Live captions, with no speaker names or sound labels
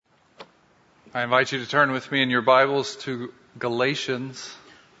I invite you to turn with me in your Bibles to Galatians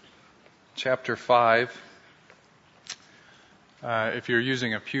chapter 5. If you're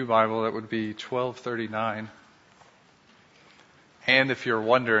using a pew Bible, that would be 1239. And if you're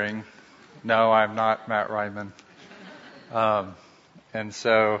wondering, no, I'm not Matt Ryman. And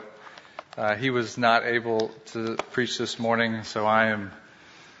so he was not able to preach this morning, so I am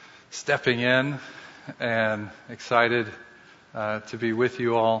stepping in and excited to be with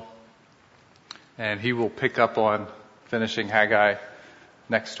you all. And he will pick up on finishing Haggai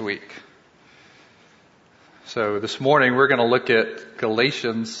next week. So this morning we're going to look at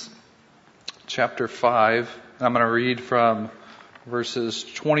Galatians chapter 5. I'm going to read from verses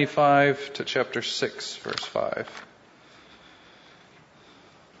 25 to chapter 6, verse 5.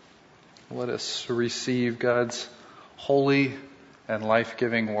 Let us receive God's holy and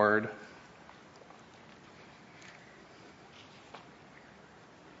life-giving word.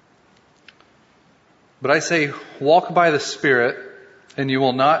 But I say, walk by the Spirit, and you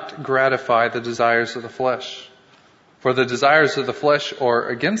will not gratify the desires of the flesh. For the desires of the flesh are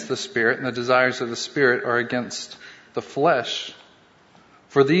against the Spirit, and the desires of the Spirit are against the flesh.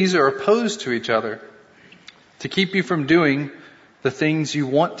 For these are opposed to each other, to keep you from doing the things you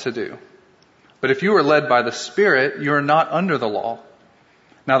want to do. But if you are led by the Spirit, you are not under the law.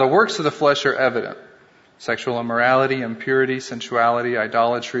 Now the works of the flesh are evident: sexual immorality, impurity, sensuality,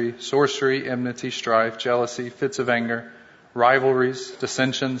 idolatry, sorcery, enmity, strife, jealousy, fits of anger, rivalries,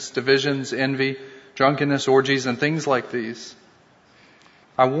 dissensions, divisions, envy, drunkenness, orgies, and things like these.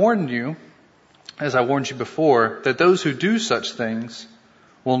 I warned you, as I warned you before, that those who do such things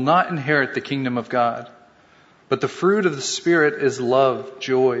will not inherit the kingdom of God. But the fruit of the Spirit is love,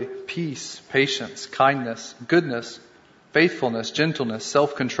 joy, peace, patience, kindness, goodness, faithfulness, gentleness,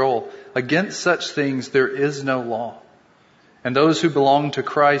 self-control. Against such things there is no law. And those who belong to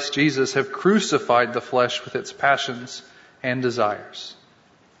Christ Jesus have crucified the flesh with its passions and desires.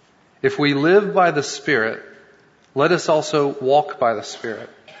 If we live by the Spirit, let us also walk by the Spirit.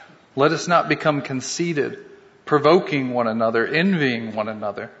 Let us not become conceited, provoking one another, envying one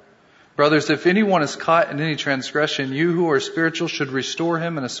another. Brothers, if anyone is caught in any transgression, you who are spiritual should restore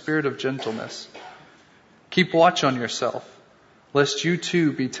him in a spirit of gentleness. Keep watch on yourself, lest you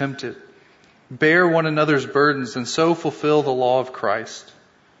too be tempted. Bear one another's burdens and so fulfill the law of Christ.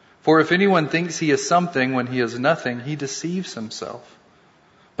 For if anyone thinks he is something when he is nothing, he deceives himself.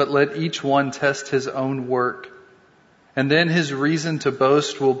 But let each one test his own work, and then his reason to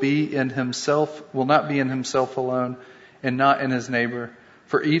boast will not be in himself alone, and not in his neighbor,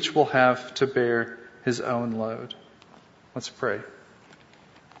 for each will have to bear his own load. Let's pray.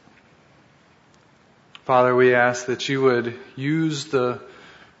 Father, we ask that you would use the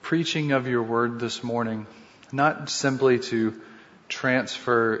preaching of your word this morning, not simply to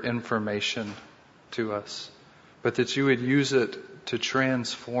transfer information to us, but that you would use it to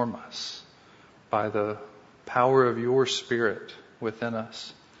transform us by the power of your Spirit within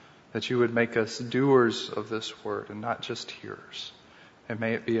us, that you would make us doers of this word and not just hearers. And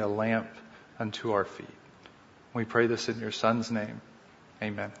may it be a lamp unto our feet. We pray this in your Son's name.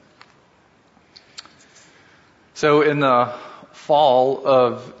 Amen. So in the fall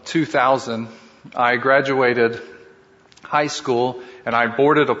of 2000, I graduated high school and I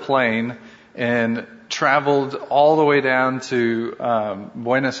boarded a plane and traveled all the way down to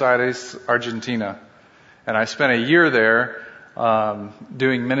Buenos Aires, Argentina. And I spent a year there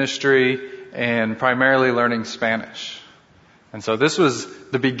doing ministry and primarily learning Spanish. And so this was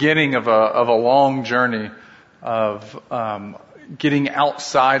the beginning of a long journey of getting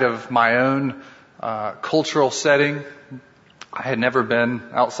outside of my own cultural setting. I had never been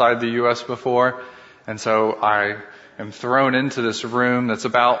outside the U.S. before, and so I am thrown into this room that's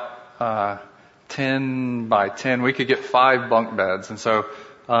about 10 by 10. We could get 5 bunk beds, and so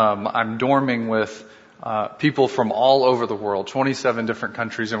I'm dorming with people from all over the world, 27 different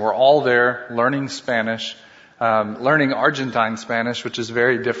countries, and we're all there learning Spanish, learning Argentine Spanish, which is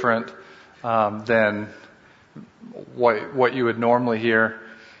very different than what you would normally hear.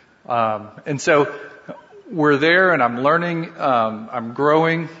 And so we're there and I'm learning, I'm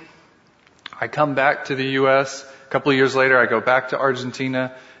growing. I come back to the U.S. A couple of years later, I go back to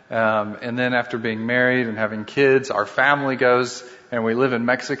Argentina. And then after being married and having kids, our family goes and we live in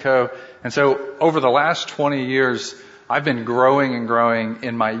Mexico. And so over the last 20 years, I've been growing and growing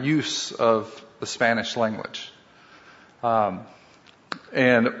in my use of the Spanish language.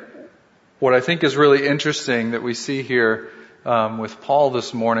 And what I think is really interesting that we see here with Paul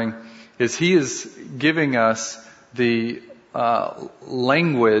this morning is he is giving us the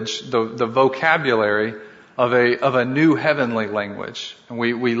language, the vocabulary of a new heavenly language. And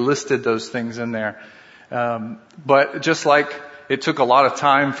we listed those things in there. But just like it took a lot of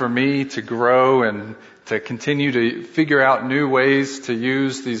time for me to grow and to continue to figure out new ways to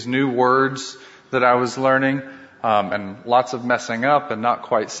use these new words that I was learning, and lots of messing up and not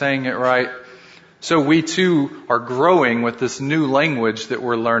quite saying it right. So we too are growing with this new language that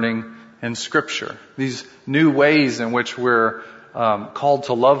we're learning in Scripture. These new ways in which we're called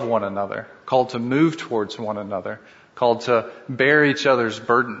to love one another, called to move towards one another, called to bear each other's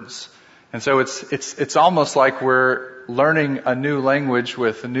burdens. And so it's almost like we're learning a new language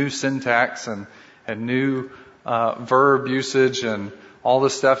with a new syntax and new verb usage and all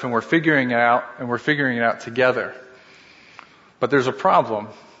this stuff, and we're figuring it out together. But there's a problem.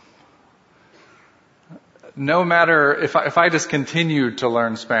 No matter if I just continue to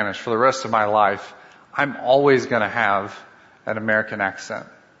learn Spanish for the rest of my life, I'm always going to have an American accent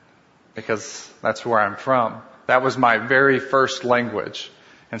because that's where I'm from. That was my very first language.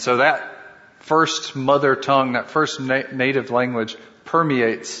 And so that first mother tongue, that first native language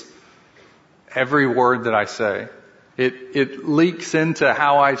permeates every word that I say. It leaks into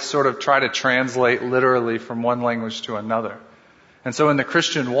how I sort of try to translate literally from one language to another. And so in the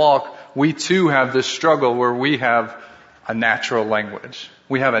Christian walk, we too have this struggle where we have a natural language.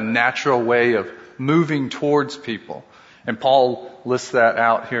 We have a natural way of moving towards people. And Paul lists that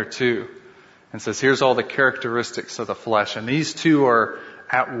out here too. And says, here's all the characteristics of the flesh. And these two are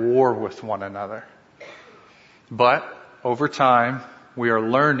at war with one another. But over time, we are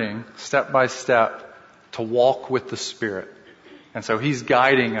learning step by step to walk with the Spirit. And so He's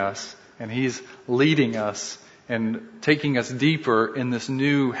guiding us and He's leading us and taking us deeper in this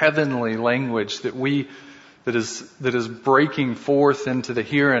new heavenly language that is breaking forth into the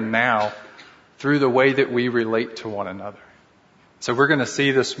here and now through the way that we relate to one another. So we're going to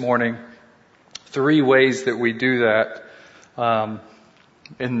see this morning 3 ways that we do that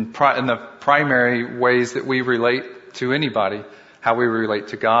in the primary ways that we relate to anybody, how we relate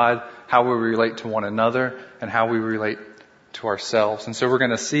to God, how we relate to one another, and how we relate to ourselves. And so we're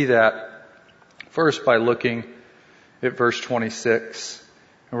going to see that first by looking at verse 26.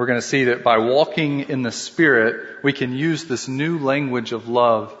 And we're going to see that by walking in the Spirit, we can use this new language of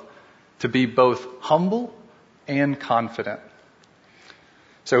love to be both humble and confident.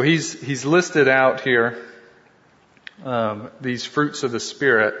 So he's listed out here these fruits of the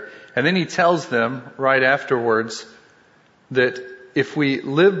Spirit, and then he tells them right afterwards that if we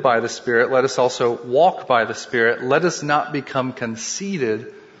live by the Spirit, let us also walk by the Spirit. Let us not become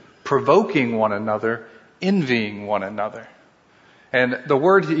conceited, provoking one another, envying one another. And the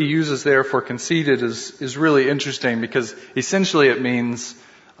word he uses there for conceited is really interesting because essentially it means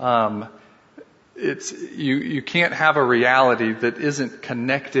you can't have a reality that isn't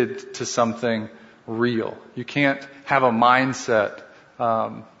connected to something real. You can't have a mindset.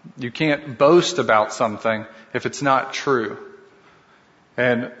 You can't boast about something if it's not true.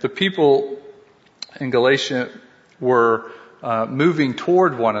 And the people in Galatia were moving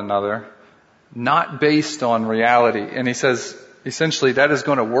toward one another, not based on reality. And he says, essentially, that is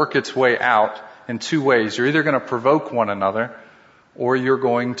going to work its way out in 2 ways. You're either going to provoke one another, or you're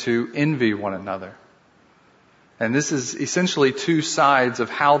going to envy one another. And this is essentially 2 sides of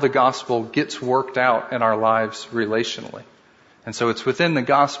how the gospel gets worked out in our lives relationally. And so it's within the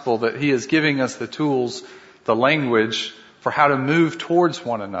gospel that he is giving us the tools, the language, for how to move towards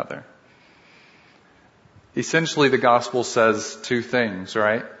one another. Essentially, the gospel says 2 things,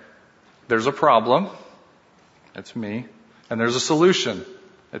 right? There's a problem. It's me. And there's a solution.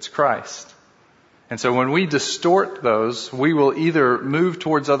 It's Christ. And so when we distort those, we will either move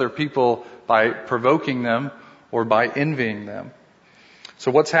towards other people by provoking them or by envying them.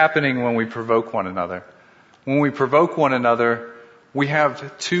 So what's happening when we provoke one another? When we provoke one another, we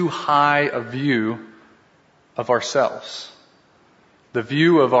have too high a view of ourselves. The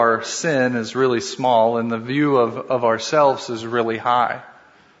view of our sin is really small, and the view of ourselves is really high.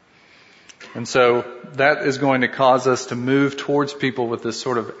 And so that is going to cause us to move towards people with this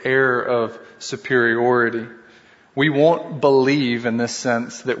sort of air of superiority. We won't believe in this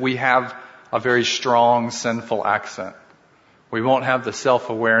sense that we have a very strong sinful accent. We won't have the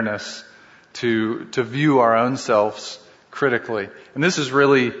self-awareness to view our own selves critically. And this is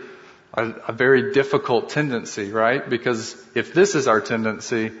really a very difficult tendency, right? Because if this is our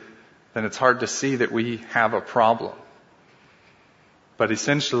tendency, then it's hard to see that we have a problem. But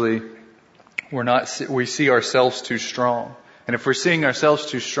essentially, we see ourselves too strong. And if we're seeing ourselves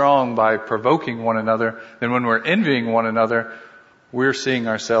too strong by provoking one another, then when we're envying one another, we're seeing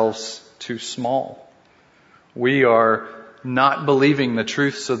ourselves too small. We are not believing the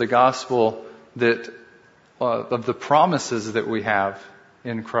truths of the gospel that of the promises that we have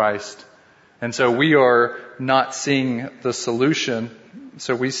in Christ. And so we are not seeing the solution.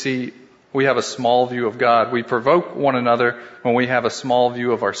 So we have a small view of God. We provoke one another when we have a small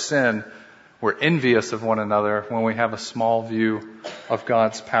view of our sin. We're envious of one another when we have a small view of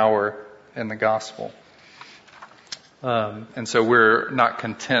God's power in the gospel. And so we're not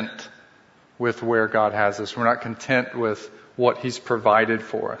content with where God has us. We're not content with what He's provided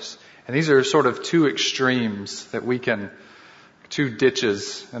for us. And these are sort of two extremes two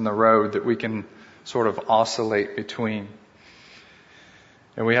ditches in the road that we can sort of oscillate between.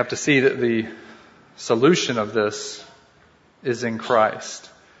 And we have to see that the solution of this is in Christ.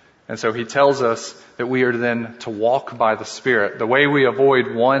 And so He tells us that we are then to walk by the Spirit. The way we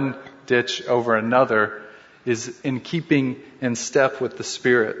avoid one ditch over another is in keeping in step with the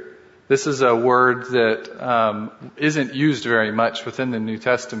Spirit. This is a word that isn't used very much within the New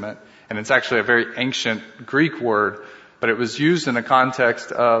Testament. And it's actually a very ancient Greek word, but it was used in the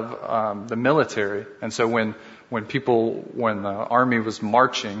context of the military. And so when the army was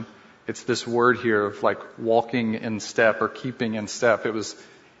marching, it's this word here of like walking in step or keeping in step. It was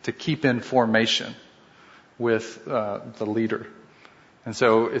to keep in formation with the leader. And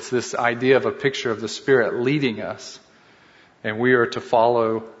so it's this idea of a picture of the Spirit leading us. And we are to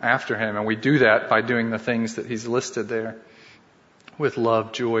follow after Him. And we do that by doing the things that He's listed there with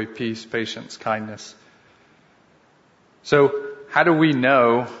love, joy, peace, patience, kindness. So how do we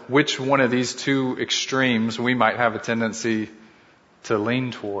know which one of these two extremes we might have a tendency to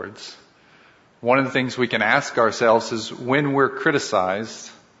lean towards? One of the things we can ask ourselves is when we're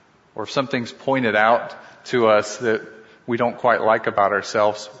criticized or if something's pointed out to us that we don't quite like about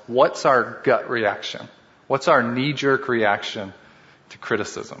ourselves, what's our gut reaction? What's our knee-jerk reaction to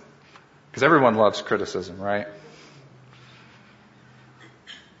criticism? Because everyone loves criticism, right?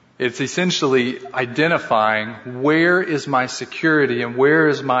 It's essentially identifying where is my security and where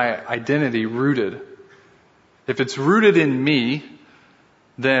is my identity rooted. If it's rooted in me,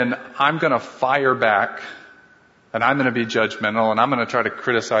 then I'm going to fire back and I'm going to be judgmental and I'm going to try to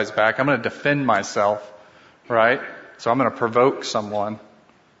criticize back. I'm going to defend myself, right? So I'm going to provoke someone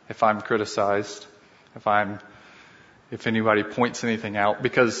if I'm criticized, if anybody points anything out,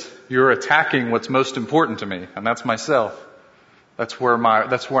 because you're attacking what's most important to me, and that's myself. That's where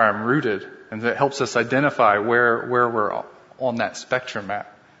I'm rooted, and it helps us identify where we're on that spectrum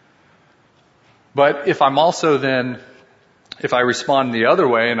at. But if I respond the other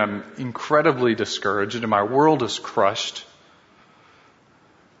way and I'm incredibly discouraged and my world is crushed,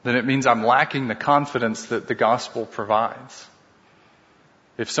 then it means I'm lacking the confidence that the gospel provides.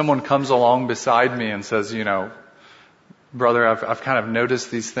 If someone comes along beside me and says, brother, I've kind of noticed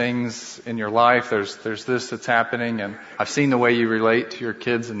these things in your life. There's this that's happening, and I've seen the way you relate to your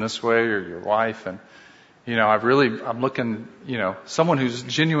kids in this way or your wife, and I'm looking, someone who's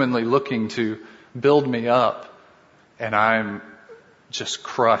genuinely looking to build me up, and I'm just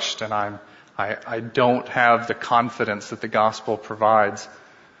crushed, and I don't have the confidence that the gospel provides,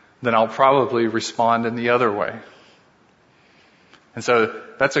 then I'll probably respond in the other way. And so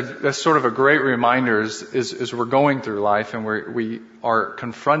that's sort of a great reminder as we're going through life and we are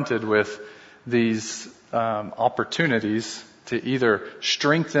confronted with these opportunities to either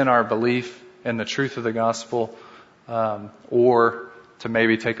strengthen our belief in the truth of the gospel or to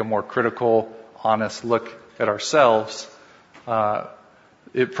maybe take a more critical, honest look at ourselves.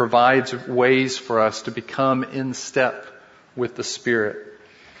 It provides ways for us to become in step with the Spirit.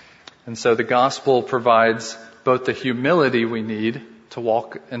 And so the gospel provides both the humility we need to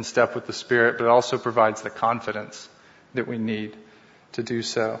walk in step with the Spirit, but it also provides the confidence that we need to do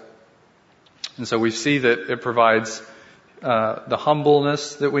so. And so we see that it provides the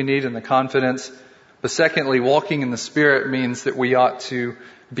humbleness that we need and the confidence. But secondly, walking in the Spirit means that we ought to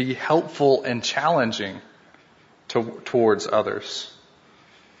be helpful and challenging towards others.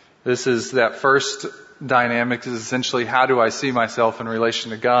 This is that first dynamic is essentially how do I see myself in relation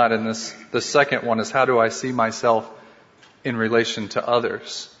to God, and the second one is how do I see myself in relation to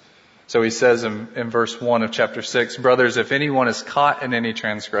others. So he says in verse 1 of chapter 6, brothers, if anyone is caught in any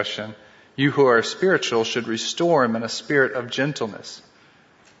transgression, you who are spiritual should restore him in a spirit of gentleness.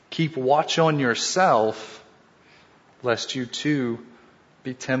 Keep watch on yourself, lest you too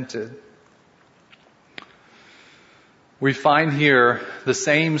be tempted. We find here the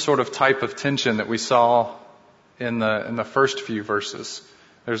same sort of type of tension that we saw in the first few verses.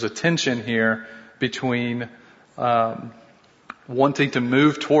 There's a tension here between wanting to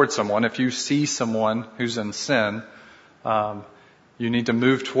move towards someone. If you see someone who's in sin, you need to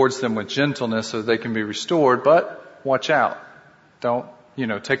move towards them with gentleness so they can be restored, but watch out. Don't,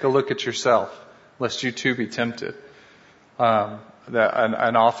 take a look at yourself, lest you too be tempted.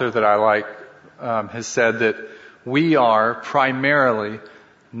 An author that I like has said that we are primarily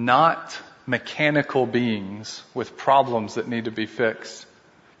not mechanical beings with problems that need to be fixed,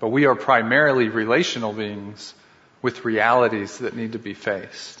 but we are primarily relational beings with realities that need to be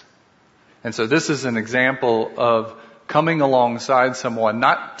faced. And so this is an example of coming alongside someone,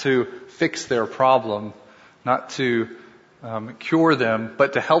 not to fix their problem, not to cure them,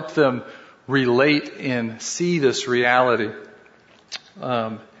 but to help them relate and see this reality.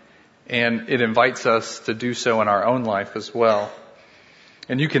 And it invites us to do so in our own life as well.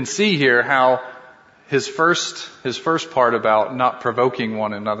 And you can see here how his first part about not provoking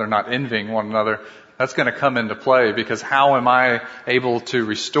one another, not envying one another, that's going to come into play, because how am I able to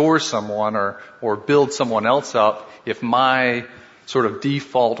restore someone or build someone else up if my sort of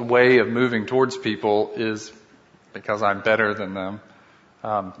default way of moving towards people is because I'm better than them?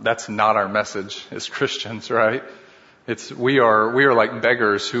 That's not our message as Christians, right? We are like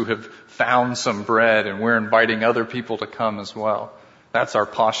beggars who have found some bread, and we're inviting other people to come as well. That's our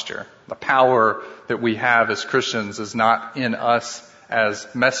posture. The power that we have as Christians is not in us as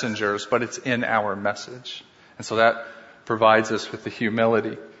messengers, but it's in our message. And so that provides us with the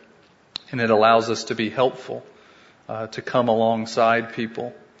humility, and it allows us to be helpful, to come alongside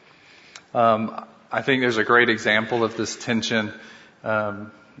people. I think there's a great example of this tension.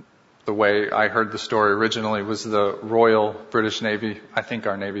 The way I heard the story originally was the Royal British Navy. I think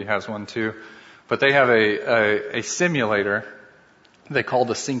our Navy has one too. But they have a simulator they call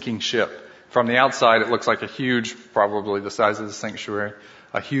the sinking ship. From the outside, it looks like a huge, probably the size of the sanctuary,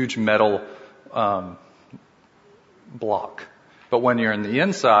 a huge metal block. But when you're in the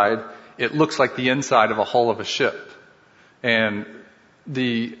inside, it looks like the inside of a hull of a ship. And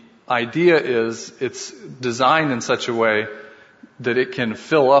the idea is it's designed in such a way that it can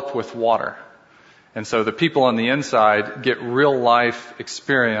fill up with water. And so the people on the inside get real life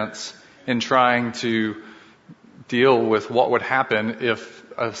experience in trying to deal with what would happen if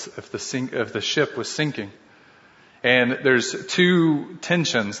the ship was sinking. And there's two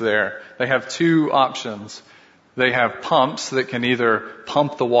tensions there. They have two options. They have pumps that can either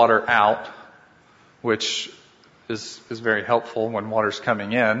pump the water out, which is very helpful when water's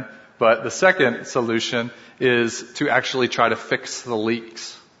coming in. But the second solution is to actually try to fix the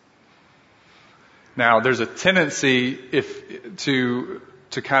leaks. Now, there's a tendency to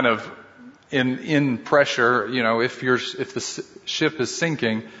kind of in pressure, if the ship is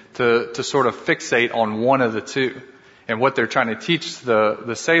sinking, to sort of fixate on one of the two. And what they're trying to teach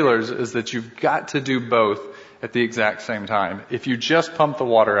the sailors is that you've got to do both at the exact same time. If you just pump the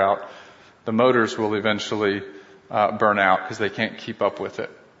water out, the motors will eventually burn out because they can't keep up with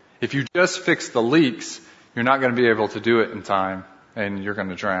it. If you just fix the leaks, you're not going to be able to do it in time, and you're going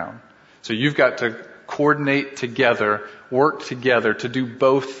to drown. So you've got to coordinate together, work together to do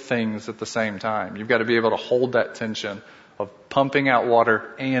both things at the same time. You've got to be able to hold that tension of pumping out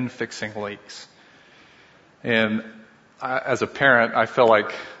water and fixing leaks. And as a parent, I feel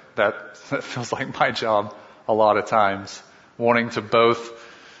like that feels like my job a lot of times, wanting to both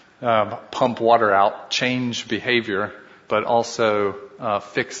pump water out, change behavior, but also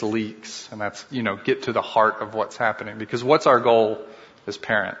fix leaks. And that's, get to the heart of what's happening. Because what's our goal as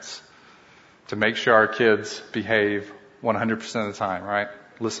parents? To make sure our kids behave 100% of the time, right?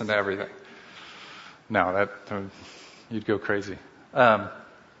 Listen to everything. No, you'd go crazy.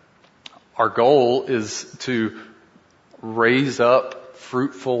 Our goal is to raise up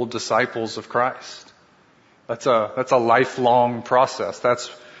fruitful disciples of Christ. That's a lifelong process.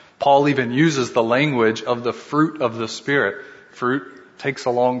 Paul even uses the language of the fruit of the Spirit. Fruit takes a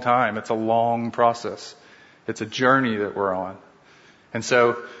long time. It's a long process. It's a journey that we're on. And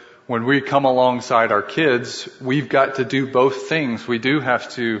so when we come alongside our kids, we've got to do both things. We do have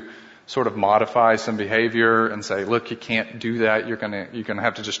to sort of modify some behavior and say, look, you can't do that. You're going to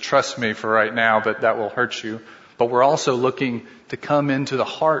have to just trust me for right now, but that will hurt you. But we're also looking to come into the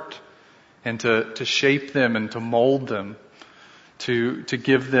heart and to shape them and to mold them, to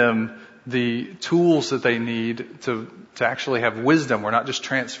give them the tools that they need to actually have wisdom. We're not just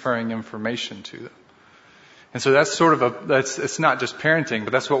transferring information to them. And so that's it's not just parenting,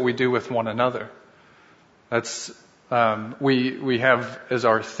 but that's what we do with one another. We have as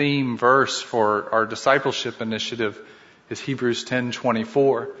our theme verse for our discipleship initiative is Hebrews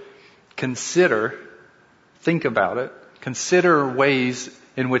 10:24. Think about it, consider ways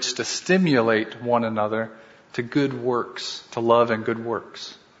in which to stimulate one another to good works, to love and good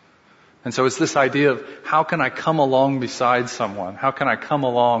works. And so it's this idea of how can I come along beside someone? How can I come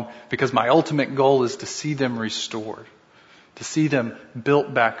along? Because my ultimate goal is to see them restored, to see them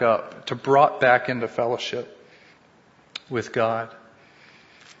built back up, to brought back into fellowship with God.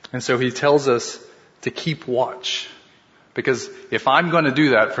 And so he tells us to keep watch. Because if I'm going to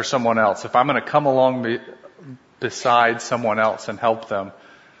do that for someone else, if I'm going to come along beside someone else and help them,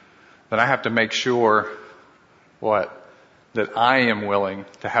 then I have to make sure that I am willing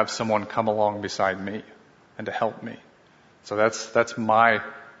to have someone come along beside me and to help me. So that's my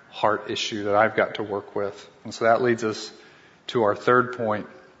heart issue that I've got to work with. And so that leads us to our third point.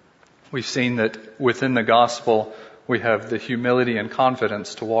 We've seen that within the gospel, we have the humility and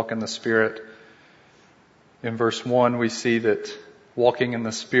confidence to walk in the Spirit. In verse 1, we see that walking in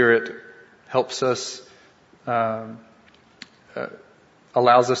the Spirit helps us, allows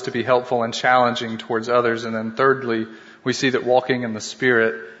us to be helpful and challenging towards others. And then thirdly, we see that walking in the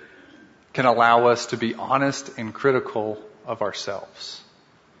Spirit can allow us to be honest and critical of ourselves.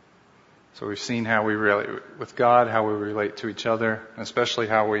 So we've seen how we relate with God, how we relate to each other, and especially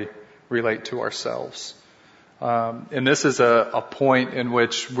how we relate to ourselves. And this is a point in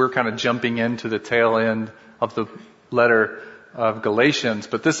which we're kind of jumping into the tail end of the letter of Galatians,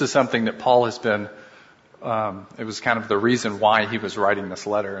 but this is something that Paul has been, it was kind of the reason why he was writing this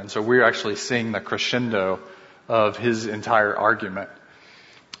letter. And so we're actually seeing the crescendo of his entire argument.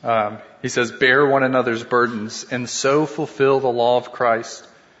 He says, bear one another's burdens and so fulfill the law of Christ.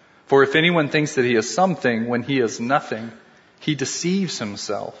 For if anyone thinks that he is something when he is nothing, he deceives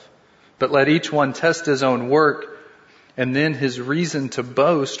himself. But let each one test his own work, and then his reason to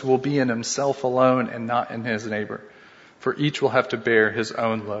boast will be in himself alone and not in his neighbor. For each will have to bear his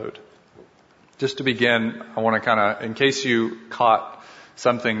own load. Just to begin, I want to kind of, in case you caught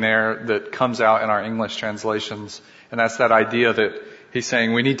something there that comes out in our English translations, and that's that idea that he's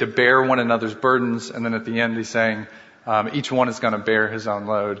saying we need to bear one another's burdens, and then at the end he's saying each one is going to bear his own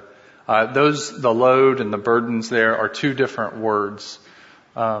load. The load and the burdens there are two different words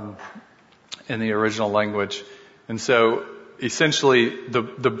in the original language. And so essentially the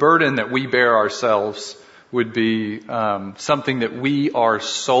burden that we bear ourselves would be something that we are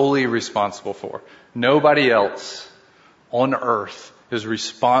solely responsible for. Nobody else on earth is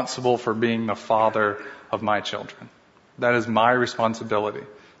responsible for being the father of my children. That is my responsibility.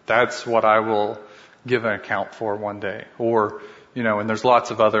 That's what I will give an account for one day. Or, and there's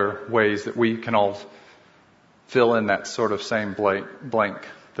lots of other ways that we can all fill in that sort of same blank.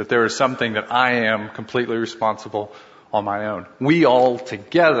 That there is something that I am completely responsible on my own. We all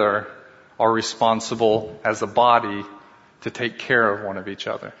together are responsible as a body to take care of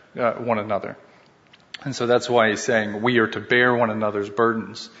one another. And so that's why he's saying we are to bear one another's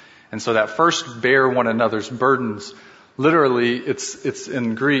burdens. And so that first bear one another's burdens, literally it's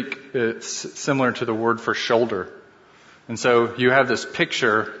in Greek, it's similar to the word for shoulder. And so you have this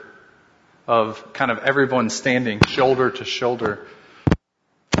picture of kind of everyone standing shoulder to shoulder.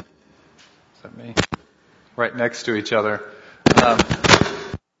 Is that me? Right next to each other.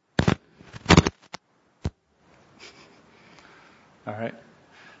 All right.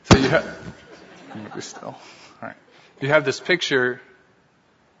 So you have this picture.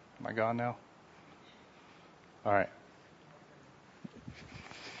 Am I gone now? All right.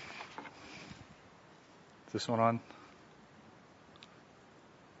 Is this one on?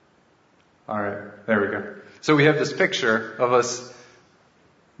 All right. There we go. So we have this picture of us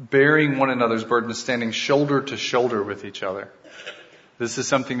bearing one another's burdens, standing shoulder to shoulder with each other. This is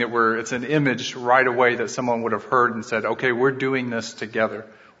something that it's an image right away that someone would have heard and said, okay, we're doing this together.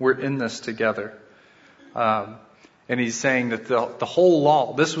 We're in this together. And he's saying that the whole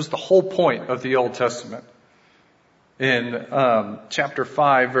law, this was the whole point of the Old Testament. In chapter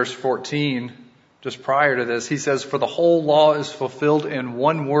 5, verse 14, just prior to this, he says, for the whole law is fulfilled in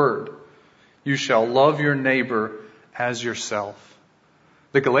one word. You shall love your neighbor as yourself.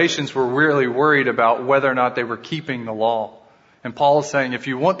 The Galatians were really worried about whether or not they were keeping the law. And Paul is saying, if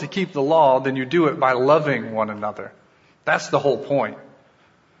you want to keep the law, then you do it by loving one another. That's the whole point.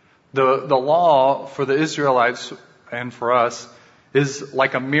 The law for the Israelites and for us is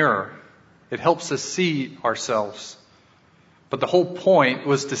like a mirror. It helps us see ourselves. But the whole point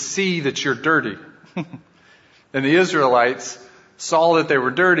was to see that you're dirty. And the Israelites saw that they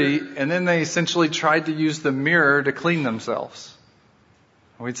were dirty, and then they essentially tried to use the mirror to clean themselves.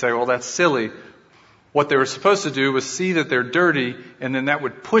 And we'd say, well, that's silly. What they were supposed to do was see that they're dirty, and then that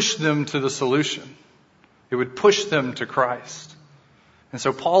would push them to the solution. It would push them to Christ. And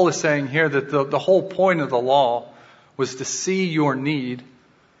so Paul is saying here that the whole point of the law was to see your need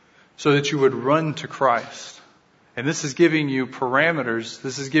so that you would run to Christ. And this is giving you parameters,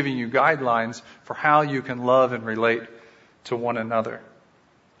 this is giving you guidelines for how you can love and relate to one another.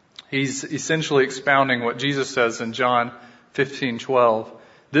 He's essentially expounding what Jesus says in John 15:12.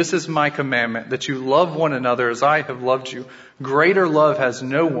 This is my commandment, that you love one another as I have loved you. Greater love has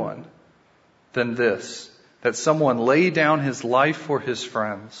no one than this, that someone lay down his life for his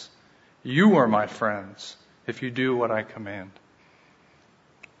friends. You are my friends if you do what I command.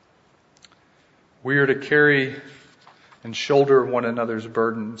 We are to carry and shoulder one another's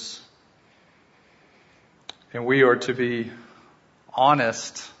burdens. And we are to be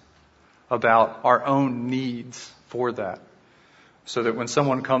honest about our own needs for that, so that when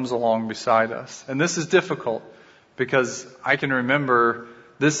someone comes along beside us, and this is difficult because I can remember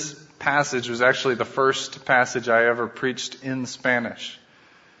this passage was actually the first passage I ever preached in Spanish.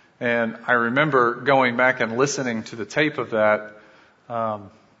 And I remember going back and listening to the tape of that, and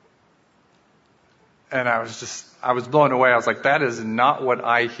I was blown away. I was like, that is not what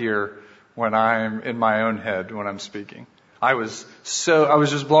I hear when I'm in my own head when I'm speaking. I was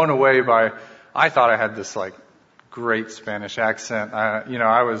just blown away by, I thought I had this like great Spanish accent.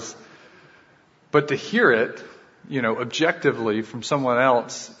 But to hear it, objectively from someone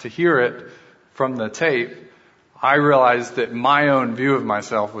else, to hear it from the tape, I realized that my own view of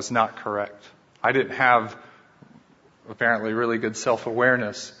myself was not correct. I didn't have, apparently, really good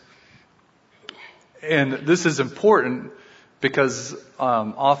self-awareness. And this is important because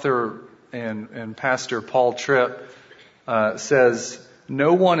author and pastor Paul Tripp says,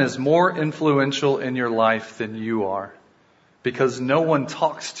 no one is more influential in your life than you are, because no one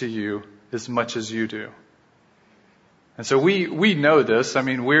talks to you as much as you do. And so we know this. I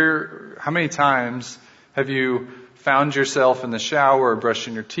mean, how many times have you found yourself in the shower or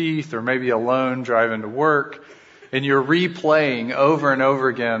brushing your teeth or maybe alone driving to work, and you're replaying over and over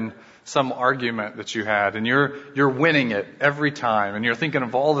again some argument that you had, and you're winning it every time, and you're thinking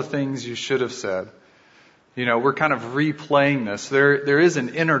of all the things you should have said. We're kind of replaying this. There is an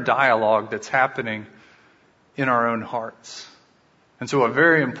inner dialogue that's happening in our own hearts. And so a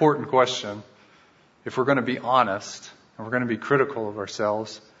very important question, if we're going to be honest and we're going to be critical of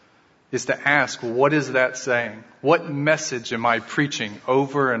ourselves, is to ask, what is that saying? What message am I preaching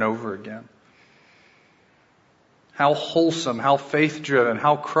over and over again? How wholesome, how faith-driven,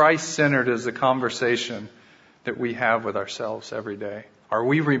 how Christ-centered is the conversation that we have with ourselves every day? Are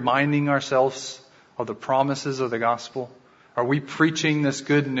we reminding ourselves of the promises of the gospel? Are we preaching this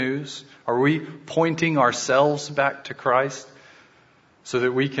good news? Are we pointing ourselves back to Christ so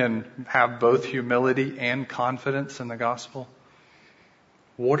that we can have both humility and confidence in the gospel?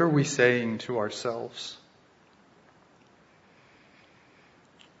 What are we saying to ourselves?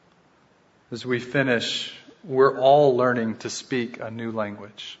 As we finish, we're all learning to speak a new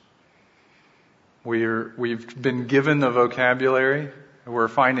language. We've been given the vocabulary. We're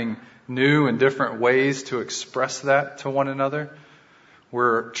finding new and different ways to express that to one another.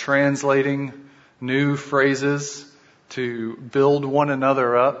 We're translating new phrases to build one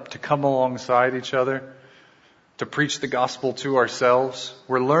another up, to come alongside each other, to preach the gospel to ourselves.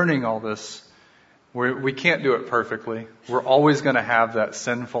 We're learning all this. We can't do it perfectly. We're always going to have that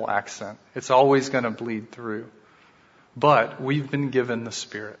sinful accent. It's always going to bleed through. But we've been given the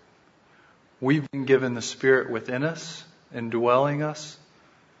Spirit. We've been given the Spirit within us, indwelling us,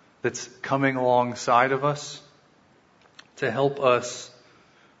 that's coming alongside of us to help us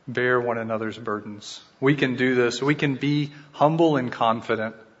bear one another's burdens. We can do this. We can be humble and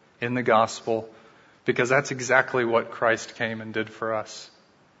confident in the gospel because that's exactly what Christ came and did for us.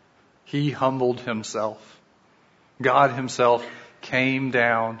 He humbled himself. God himself came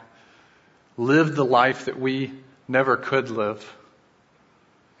down, lived the life that we never could live,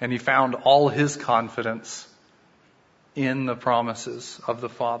 and he found all his confidence in the promises of the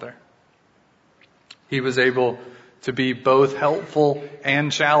Father. He was able to be both helpful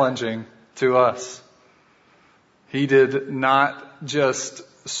and challenging to us. He did not just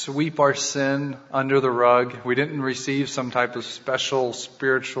sweep our sin under the rug. We didn't receive some type of special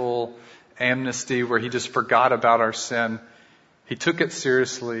spiritual amnesty where he just forgot about our sin. He took it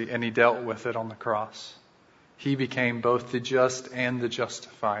seriously and he dealt with it on the cross. He became both the just and the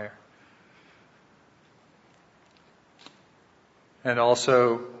justifier. And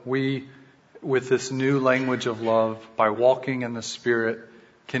also, we, with this new language of love, by walking in the Spirit,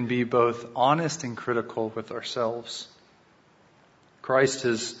 can be both honest and critical with ourselves. Christ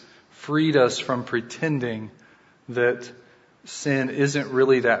has freed us from pretending that sin isn't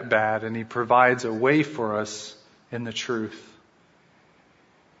really that bad, and he provides a way for us in the truth.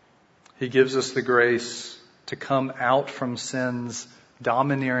 He gives us the grace to come out from sin's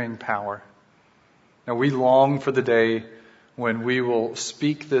domineering power. Now, we long for the day when we will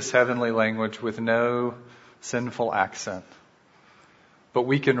speak this heavenly language with no sinful accent. But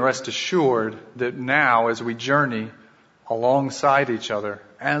we can rest assured that now, as we journey alongside each other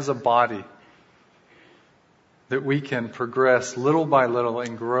as a body, that we can progress little by little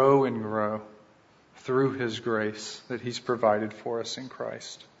and grow through His grace that He's provided for us in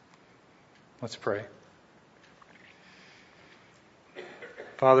Christ. Let's pray.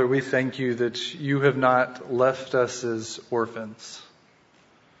 Father, we thank You that You have not left us as orphans,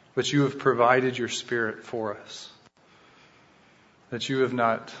 but You have provided Your Spirit for us. That You have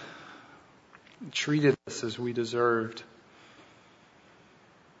not treated us as we deserved,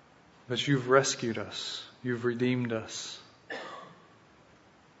 but You've rescued us. You've redeemed us.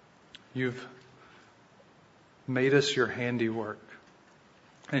 You've made us Your handiwork.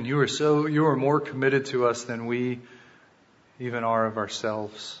 And You are more committed to us than we even are of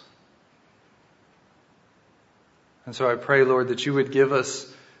ourselves. And so I pray, Lord, that You would give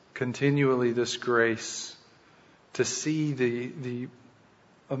us continually this grace to see the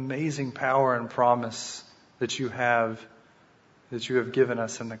amazing power and promise that You have given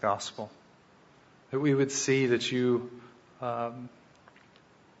us in the gospel. That we would see that You are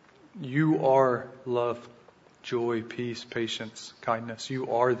love, joy, peace, patience, kindness. You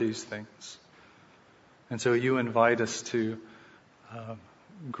are these things. And so You invite us to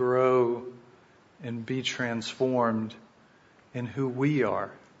grow and be transformed in who we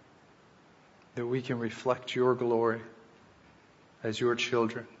are, that we can reflect Your glory as Your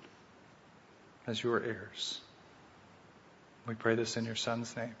children, as Your heirs. We pray this in Your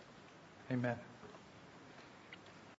Son's name. Amen.